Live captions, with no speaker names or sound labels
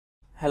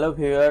Hello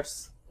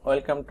viewers,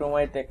 welcome to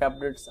my Tech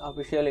Updates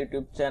official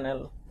YouTube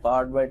channel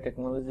powered by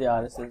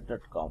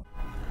technologyrss.com.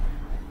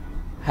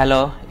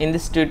 Hello, in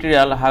this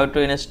tutorial how to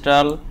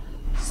install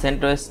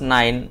CentOS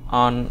 9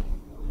 on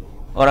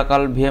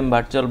Oracle VM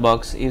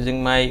VirtualBox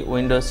using my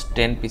Windows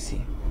 10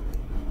 PC.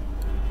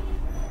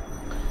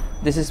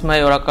 This is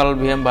my Oracle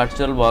VM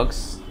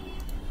VirtualBox.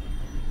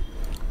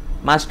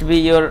 Must be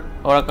your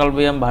Oracle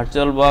VM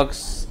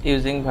VirtualBox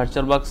using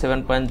VirtualBox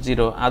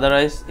 7.0,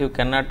 otherwise you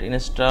cannot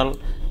install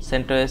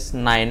CentOS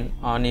 9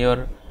 on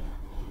your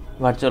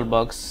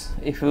VirtualBox.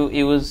 If you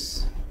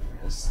use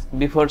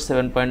before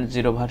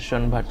 7.0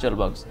 version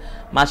VirtualBox,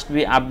 must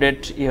be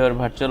update your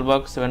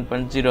VirtualBox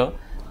 7.0,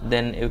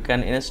 then you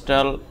can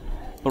install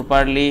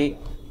properly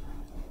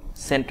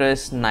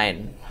CentOS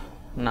 9.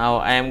 Now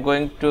I am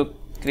going to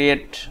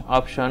create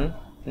option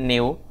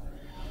new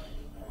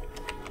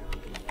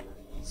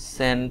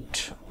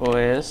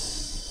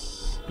CentOS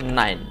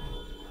 9.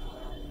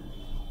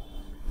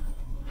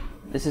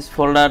 This is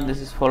folder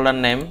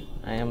name.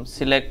 I am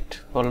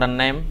select folder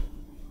name.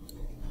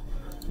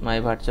 My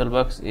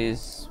VirtualBox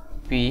is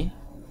P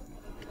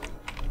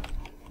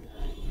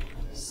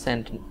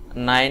Cent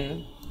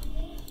 9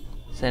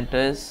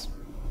 CentOS.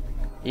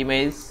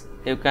 Image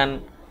you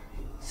can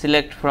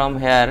select from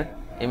here.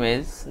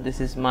 Image, this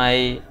is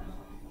my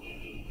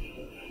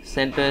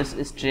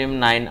CentOS Stream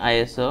 9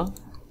 ISO.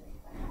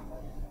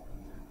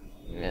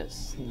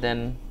 Yes,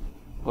 then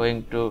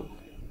going to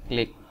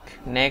click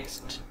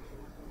next.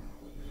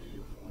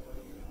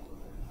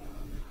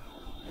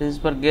 This is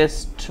for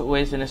guest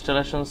OS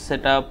installation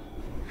setup,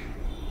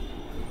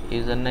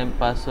 username,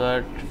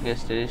 password,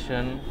 guest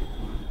edition,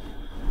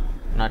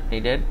 not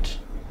needed.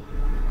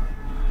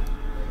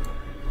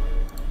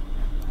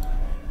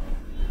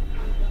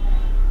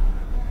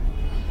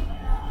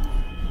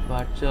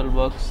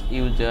 VirtualBox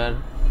user.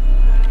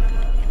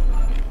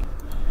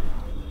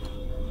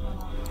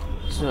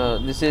 So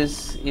this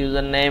is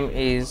username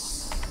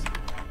is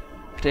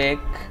tech,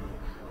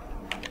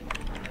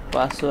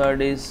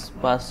 password is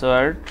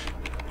password,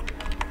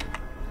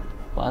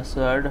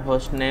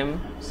 hostname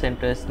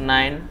CentOS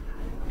 9,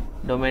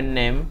 domain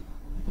name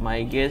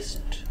my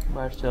guest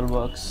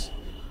VirtualBox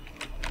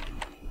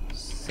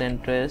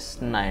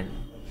CentOS 9.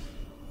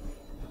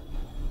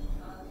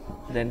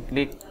 Then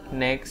click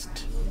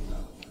next.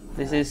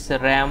 This is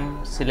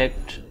RAM,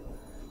 select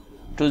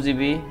 2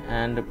 GB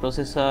and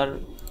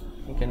processor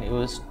you can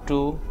use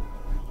 2.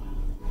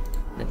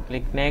 Then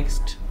click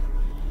next.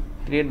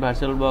 Create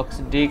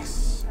VirtualBox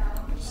disk,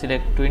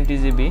 select 20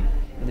 GB.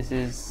 This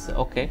is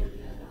okay,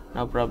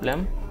 no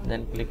problem.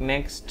 Then click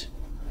next,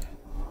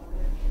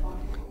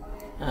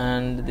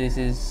 and this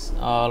is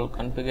all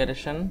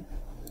configuration,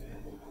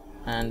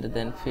 and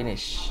then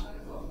finish.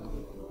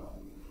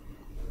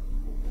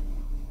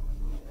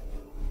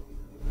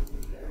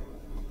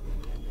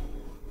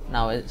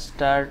 Now I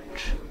start.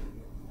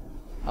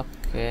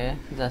 Okay,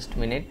 just a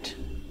minute.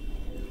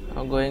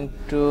 I'm going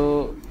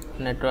to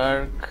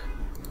network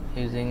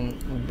using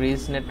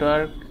bridge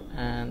network,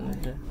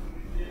 and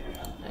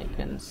I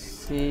can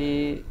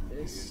see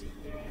this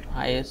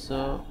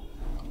ISO.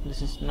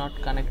 This is not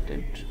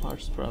connected.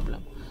 What's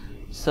problem?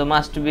 So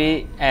must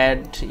be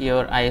add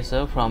your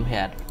ISO from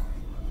here.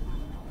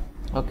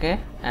 Okay,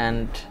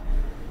 and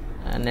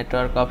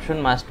network option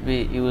must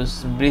be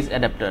use bridge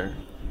adapter.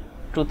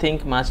 Two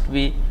things must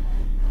be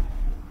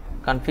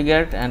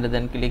configured, and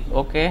then click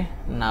OK.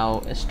 Now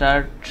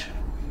start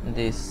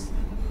this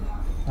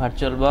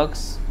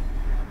VirtualBox.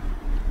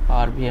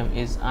 Our VM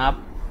is up.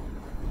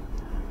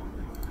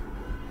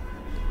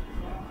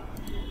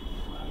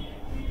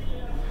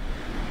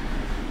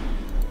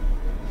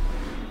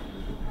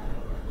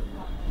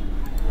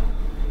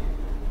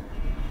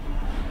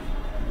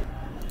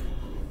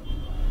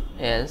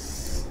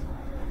 Yes,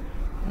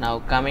 now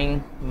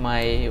coming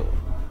my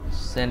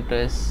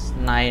CentOS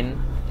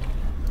 9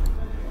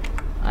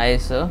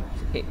 ISO.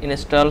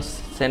 Install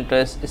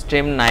CentOS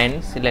Stream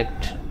 9,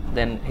 select,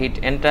 then hit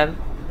enter.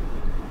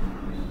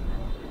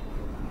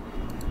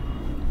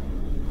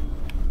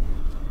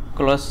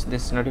 Close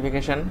this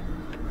notification.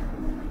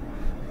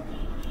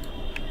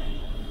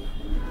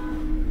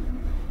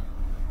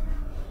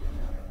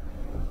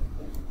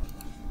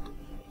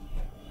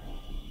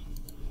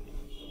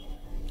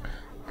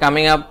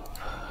 Coming up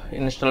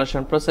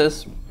installation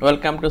process.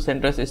 Welcome to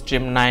CentOS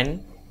Stream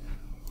 9.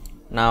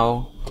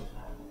 Now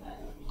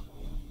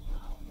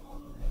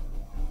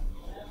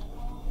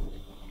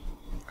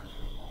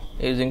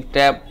using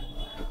tab,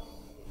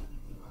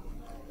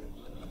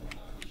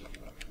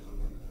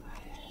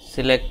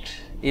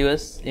 select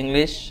US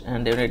English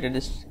and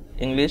United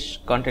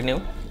English,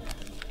 continue.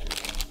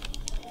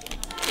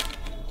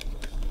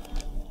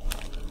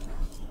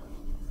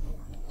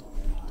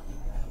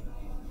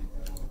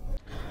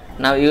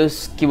 Now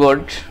use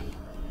keyboard.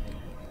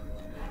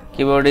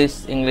 Keyboard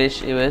is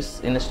English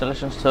US,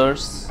 installation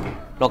source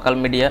local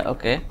media.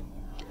 Okay,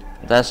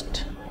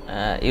 just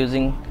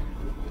using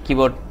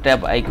keyboard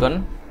tab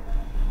icon,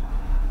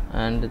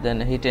 and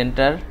then hit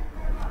enter,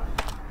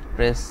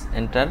 press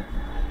enter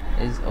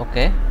is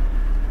okay.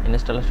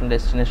 installation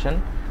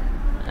destination,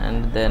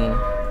 and then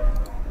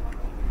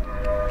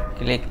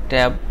click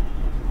tab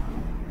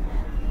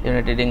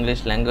United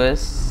English Language.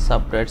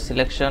 Software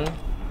selection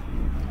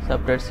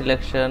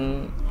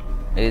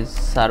is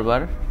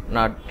server,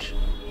 not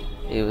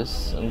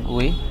use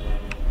GUI,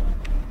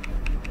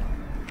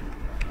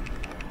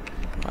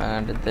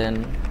 and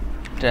then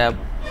tab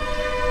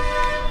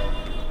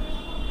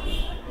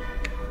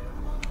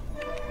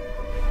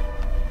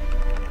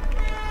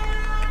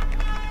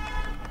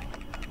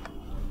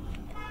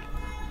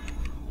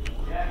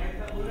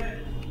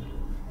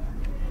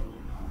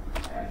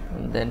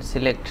and then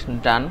select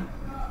done,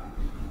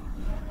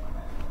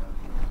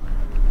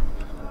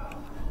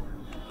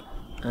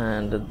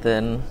 and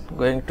then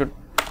going to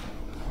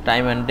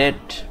time and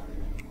date,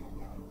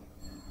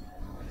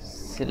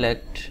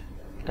 select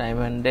time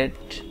and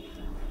date,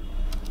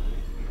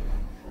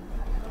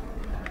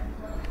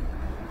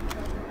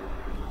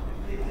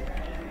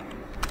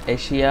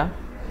 Asia,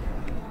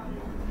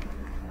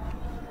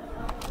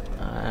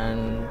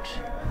 and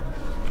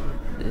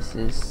this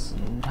is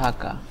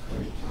Dhaka.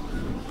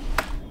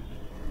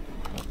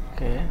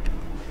 Okay,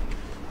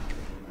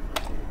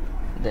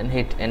 then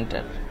hit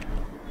enter.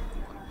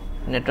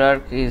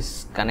 Network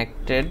is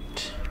connected.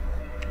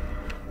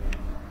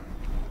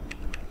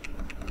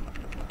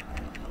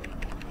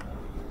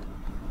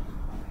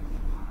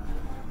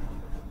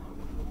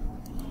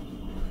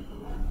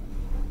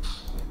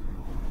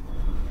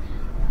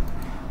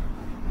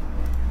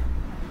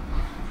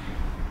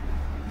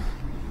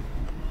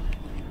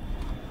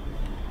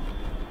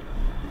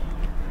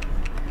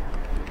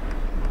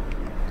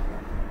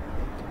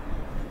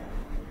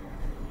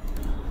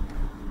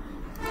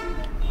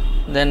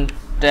 Then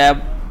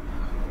tab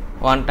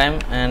one time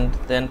and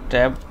then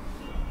tab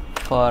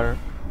for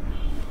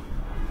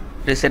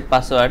reset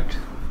password.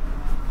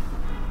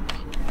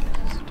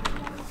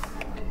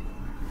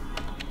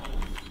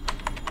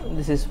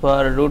 This is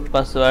for root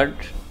password.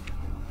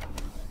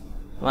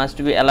 Must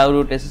be allow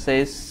root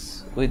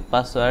SSH with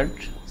password.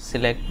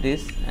 Select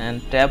this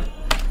and tab,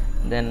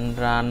 then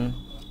run,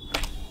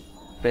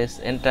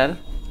 press enter,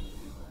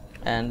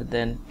 and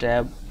then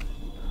tab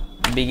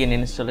begin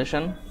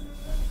installation.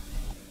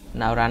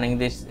 Now running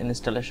this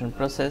installation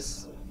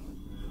process.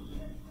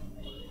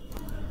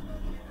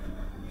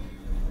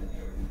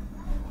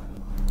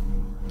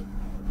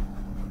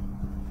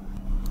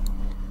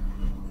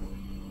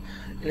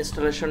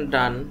 Installation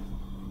done.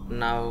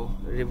 Now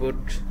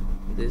reboot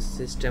this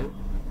system.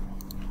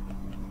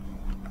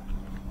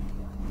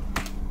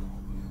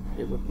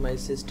 Reboot my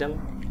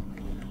system.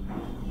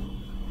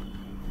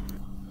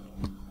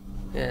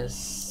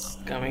 Yes,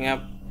 coming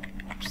up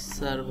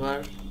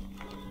server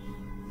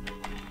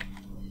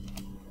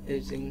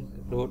using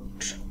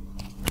root.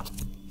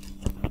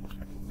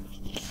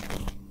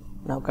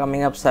 Now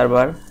coming up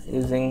server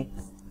using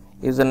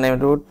username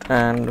root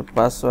and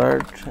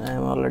password I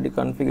am already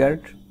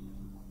configured.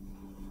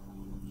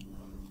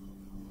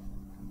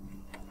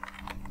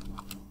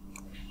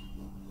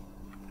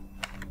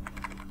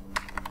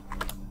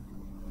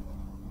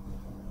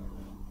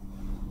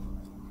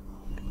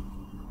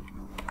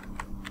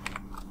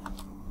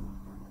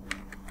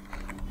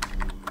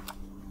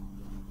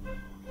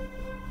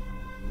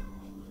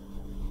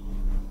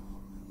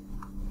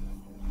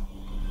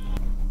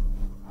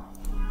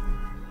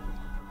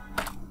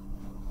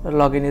 The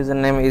login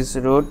username is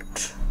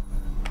root,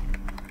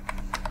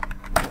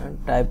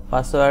 type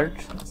password,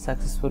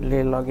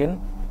 successfully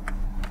login.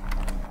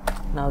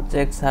 Now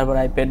check server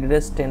IP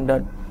address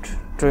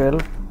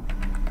 10.12.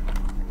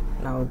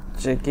 Now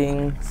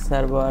checking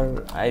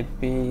server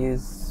IP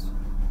is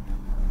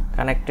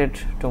connected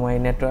to my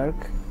network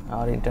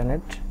or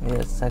internet.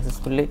 Yes,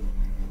 successfully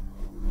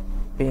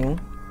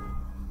ping.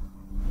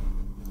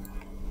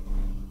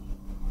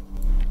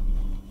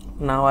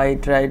 Now I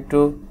try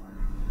to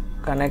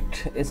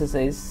connect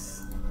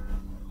SSH.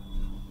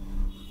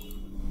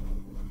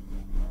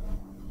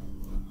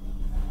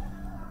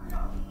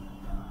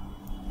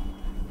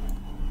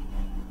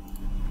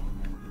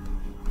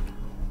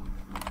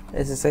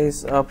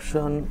 SSH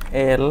option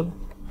L,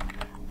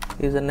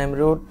 username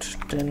root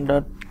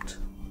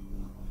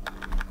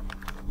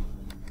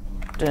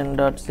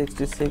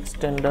 10.66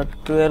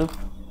 10.12,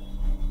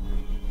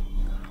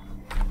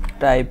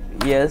 type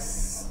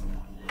yes,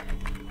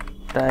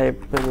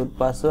 type root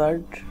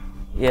password.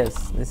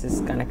 Yes, this is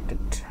connected.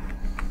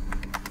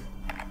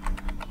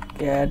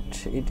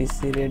 Cat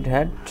etc red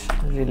hat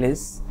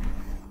release.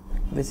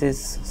 This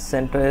is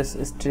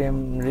CentOS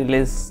stream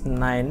release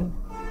 9.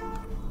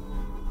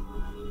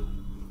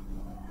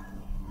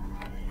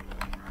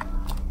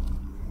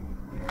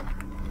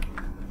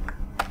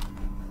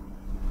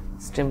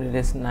 Stream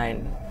release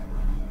 9.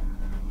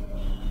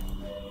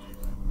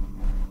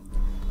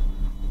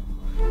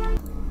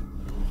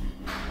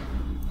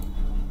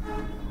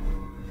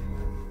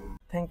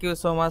 Thank you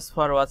so much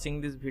for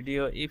watching this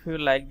video. If you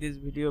like this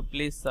video,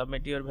 please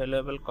submit your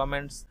valuable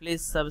comments.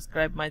 Please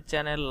subscribe my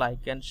channel,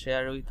 like and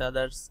share with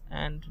others,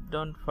 and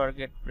don't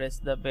forget press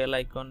the bell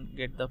icon,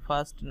 get the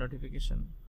first notification.